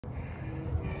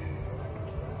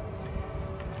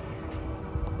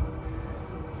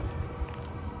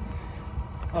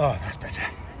Oh, that's better.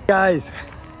 Guys,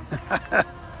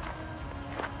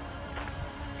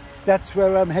 that's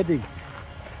where I'm heading.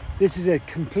 This is a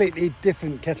completely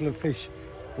different kettle of fish,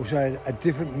 or sorry, a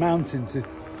different mountain to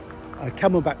a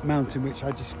Camelback mountain, which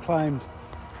I just climbed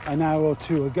an hour or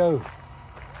two ago.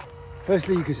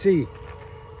 Firstly, you can see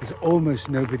there's almost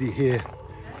nobody here.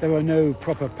 There are no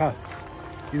proper paths.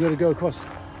 You've got to go across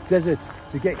desert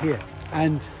to get here.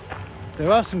 And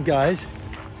there are some guys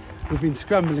who've been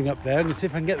scrambling up there. I'm going to see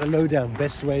if I can get the lowdown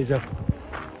best ways up.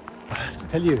 I have to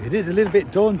tell you, it is a little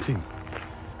bit daunting.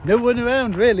 No one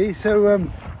around really, so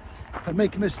if I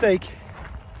make a mistake,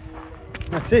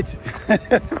 that's it.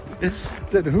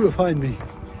 Don't know who will find me,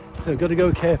 so I've got to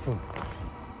go careful.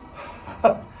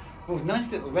 Well,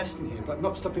 nice little rest in here, but I'm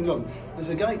not stopping long. There's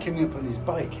a guy coming up on his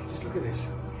bike. Just look at this.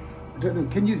 I don't know,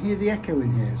 can you hear the echo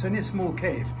in here? It's only a small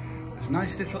cave. There's a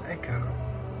nice little echo.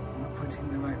 I'm not putting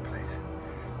in the right place.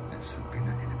 Let's bring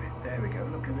that in a bit. There we go,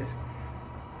 look at this.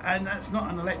 And that's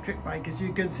not an electric bike, as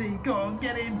you can see. Go on,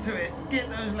 get into it. Get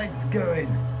those legs going.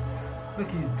 Look,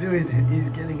 he's doing it. He's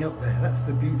getting up there. That's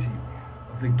the beauty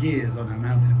of the gears on a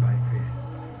mountain bike here.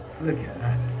 Look at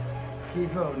that.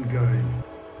 Keep on going.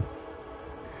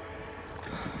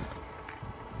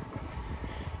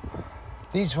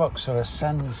 These rocks are a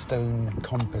sandstone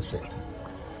composite,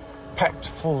 packed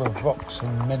full of rocks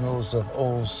and minerals of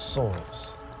all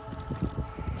sorts.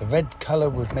 The red colour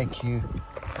would make you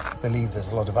believe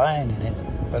there's a lot of iron in it,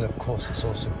 but of course it's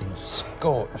also been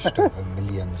scorched over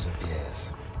millions of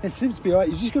years. It seems to be alright.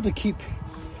 You just got to keep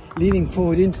leaning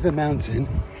forward into the mountain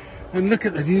and look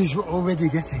at the views we're already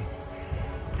getting.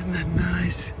 Isn't that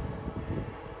nice?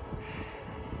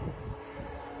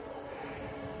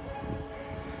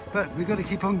 But we've got to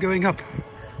keep on going up.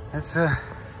 That's I'm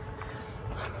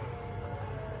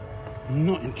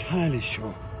not entirely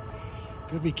sure.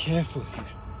 Got to be careful here,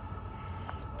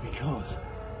 because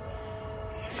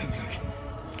let's have a look.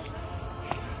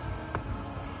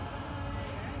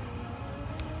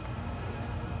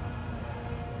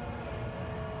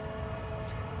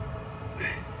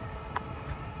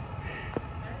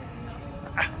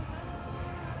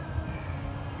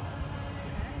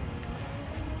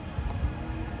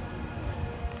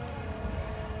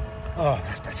 Oh,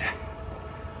 that's better.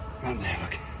 Right there,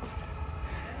 look.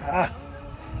 Ah,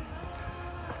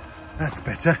 that's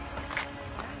better.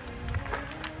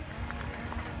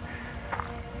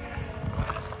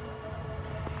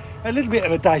 A little bit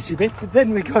of a dicey bit, but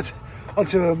then we got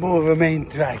onto a more of a main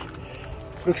drag.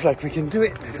 Looks like we can do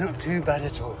it, not too bad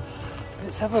at all.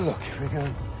 Let's have a look if we're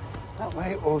going that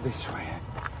way or this way.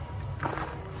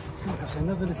 There's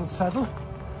another little saddle.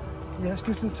 Yeah, let's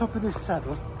go to the top of this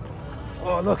saddle.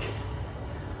 Oh, look.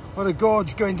 What a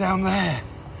gorge going down there.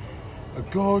 A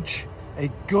gorge, a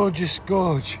gorgeous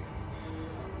gorge.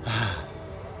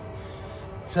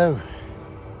 So,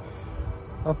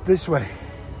 up this way.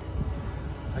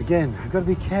 Again, I've got to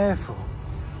be careful.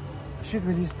 I should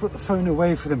really just put the phone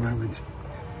away for the moment,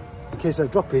 in case I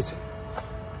drop it,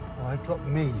 or I drop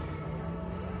me.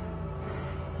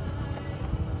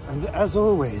 And as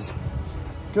always,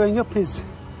 going up is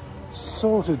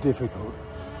sort of difficult,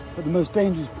 but the most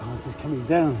dangerous part is coming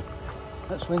down.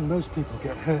 That's when most people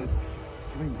get hurt,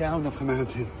 coming down off a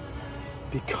mountain,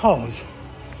 because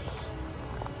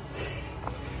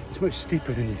it's much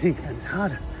steeper than you think and it's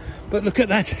harder. But look at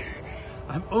that.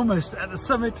 I'm almost at the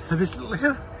summit of this little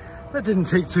hill. That didn't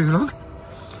take too long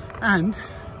and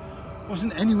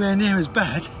wasn't anywhere near as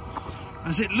bad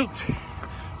as it looked,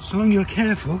 so long you're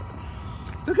careful.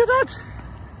 Look at that.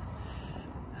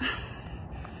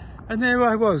 And there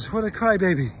I was, what a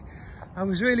crybaby. I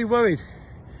was really worried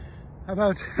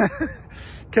about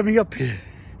coming up here,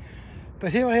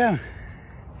 but here I am.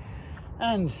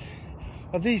 And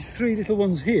of these three little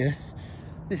ones here,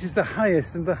 this is the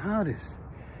highest and the hardest.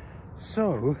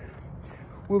 So,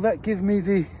 will that give me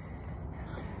the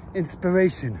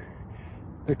inspiration,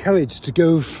 the courage to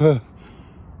go for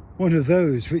one of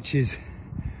those, which is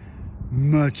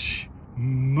much,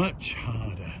 much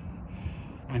harder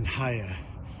and higher?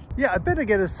 Yeah, I better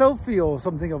get a selfie or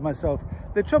something of myself.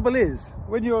 The trouble is,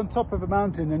 when you're on top of a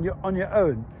mountain and you're on your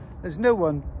own, there's no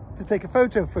one to take a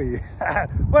photo for you.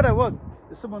 What I want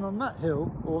is someone on that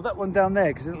hill, or that one down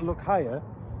there, because it'll look higher,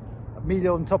 me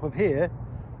on top of here,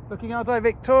 looking aren't I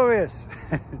victorious?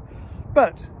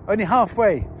 But only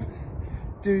halfway.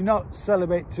 Do not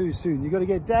celebrate too soon. You've got to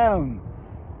get down.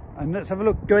 And let's have a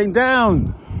look going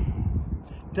down.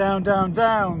 Down, down,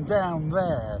 down, down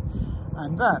there.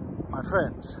 And that, my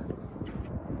friends,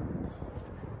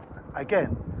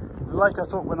 again, like I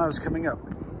thought when I was coming up,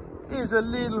 is a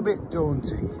little bit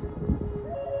daunting.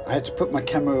 I had to put my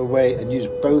camera away and use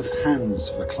both hands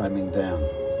for climbing down.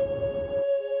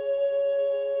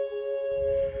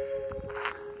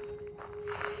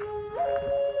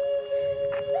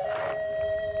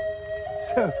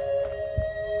 So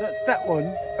that's that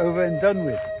one over and done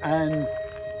with. And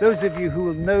those of you who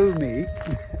will know me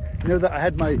know that I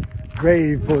had my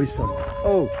brave voice on.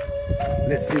 Oh,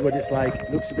 let's see what it's like.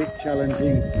 Looks a bit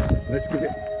challenging. Let's give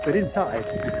it. But inside,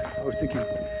 I was thinking,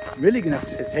 really going to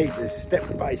have to take this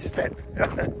step by step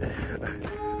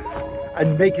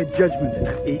and make a judgment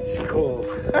at each call,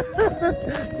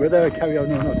 whether I carry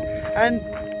on or not. And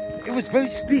it was very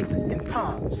steep in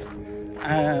parts,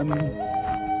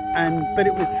 but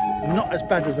it was not as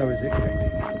bad as I was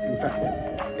expecting. In fact,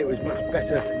 it was much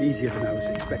better and easier than I was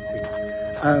expecting.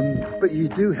 But you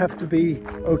do have to be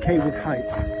okay with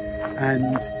heights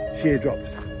and sheer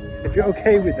drops. If you're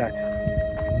okay with that,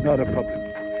 not a problem.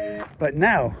 But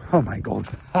now, oh my God,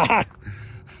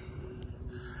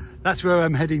 that's where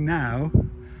I'm heading now.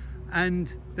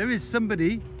 And there is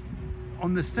somebody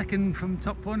on the second from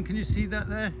top one. Can you see that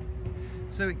there?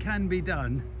 So it can be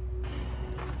done.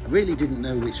 I really didn't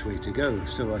know which way to go,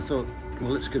 so I thought,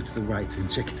 well, let's go to the right and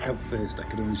check it out first. I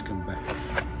can always come back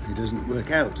if it doesn't work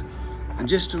out. And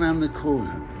just around the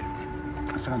corner,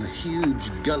 I found a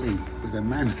huge gully with a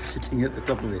man sitting at the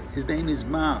top of it. His name is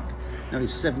Mark. Now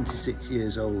he's 76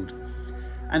 years old.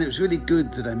 And it was really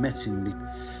good that I met him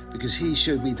because he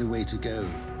showed me the way to go,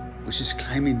 which is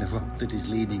climbing the rock that he's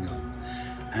leaning on.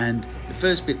 And the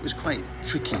first bit was quite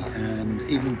tricky and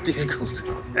even difficult,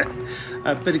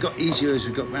 but it got easier as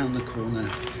we got round the corner,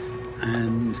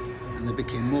 and there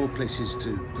became more places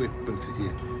to grip both with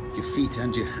your feet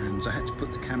and your hands. I had to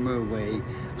put the camera away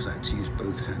because I had to use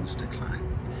both hands to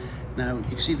climb. Now you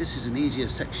can see this is an easier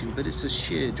section, but it's a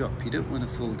sheer drop. You don't want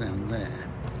to fall down there.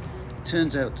 It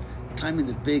turns out climbing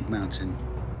the big mountain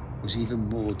was even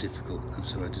more difficult, and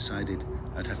so I decided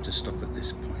I'd have to stop at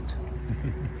this point.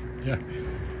 Yeah.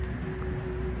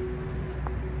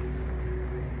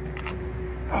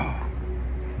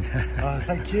 Oh,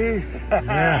 thank you.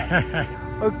 Yeah.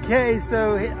 Okay,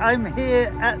 so I'm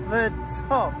here at the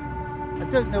top. I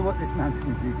don't know what this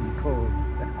mountain is even called.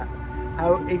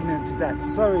 How ignorant is that?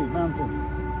 Sorry, mountain.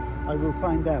 I will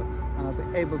find out and I'll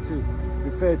be able to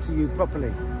refer to you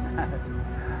properly.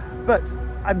 But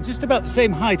I'm just about the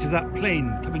same height as that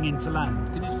plane coming into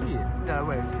land. Can you see it? Yeah,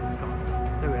 where is it? It's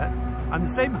gone. There we are. I'm the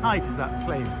same height as that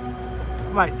plane.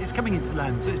 Right, it's coming into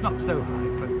land, so it's not so high,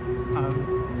 but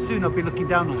soon I'll be looking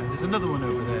down on it. There's another one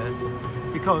over there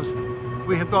because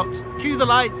we have got, cue the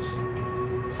lights,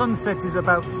 sunset is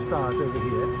about to start over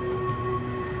here.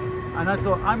 And I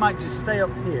thought I might just stay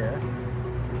up here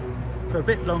for a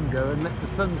bit longer and let the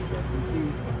sun set and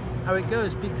see how it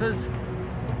goes, because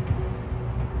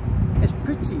it's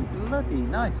pretty bloody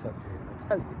nice up here, I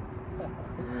tell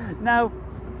you. Now,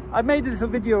 I made a little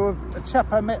video of a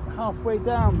chap I met halfway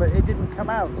down, but it didn't come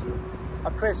out. I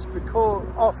pressed record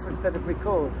off instead of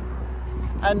record.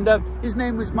 And his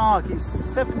name was Mark. He's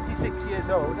 76 years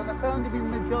old, and I found him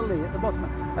in the gully at the bottom,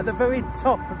 at the very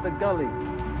top of the gully.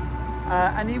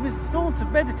 And he was sort of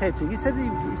meditating. He said he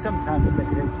sometimes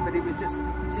meditates, but he was just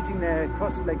sitting there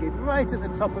cross-legged right at the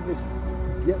top of this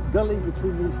gully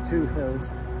between these two hills.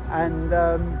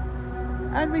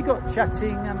 And we got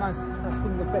chatting, and I asked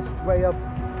him the best way up.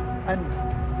 And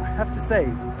I have to say,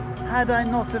 had I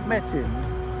not have met him,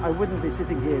 I wouldn't be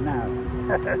sitting here now.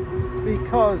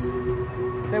 Because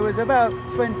there was about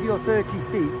 20 or 30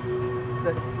 feet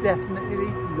that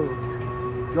definitely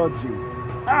looked dodgy.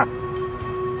 Ah!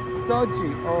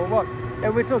 Dodgy, or what?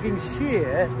 And we're talking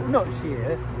sheer, not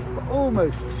sheer, but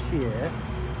almost sheer,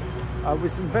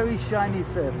 with some very shiny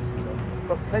surfaces on,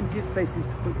 but plenty of places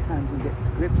to put your hands and get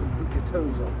grips and put your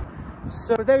toes on.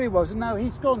 So there he was, and now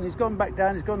he's gone back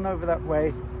down, he's gone over that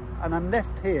way, and I'm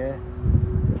left here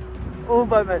all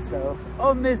by myself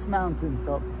on this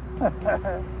mountaintop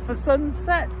for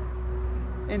sunset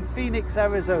in Phoenix,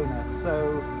 Arizona.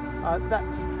 So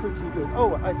that's pretty good.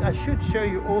 Oh, I should show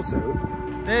you also,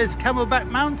 there's Camelback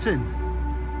Mountain.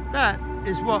 That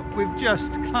is what we've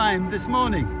just climbed this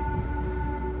morning.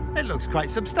 It looks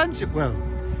quite substantial. Well,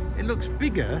 it looks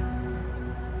bigger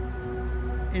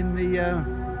in the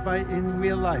in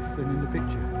real life than in the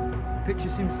picture. The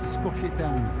picture seems to squash it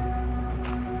down a bit.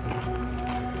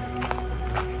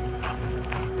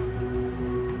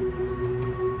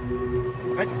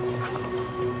 Right.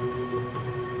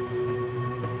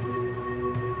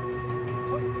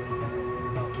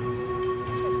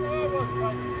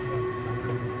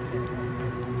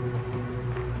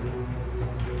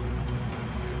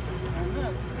 And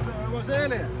that's where I was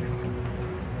earlier.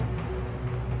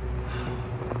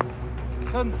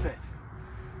 Sunset.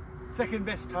 Second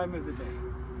best time of the day.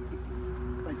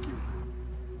 Thank you.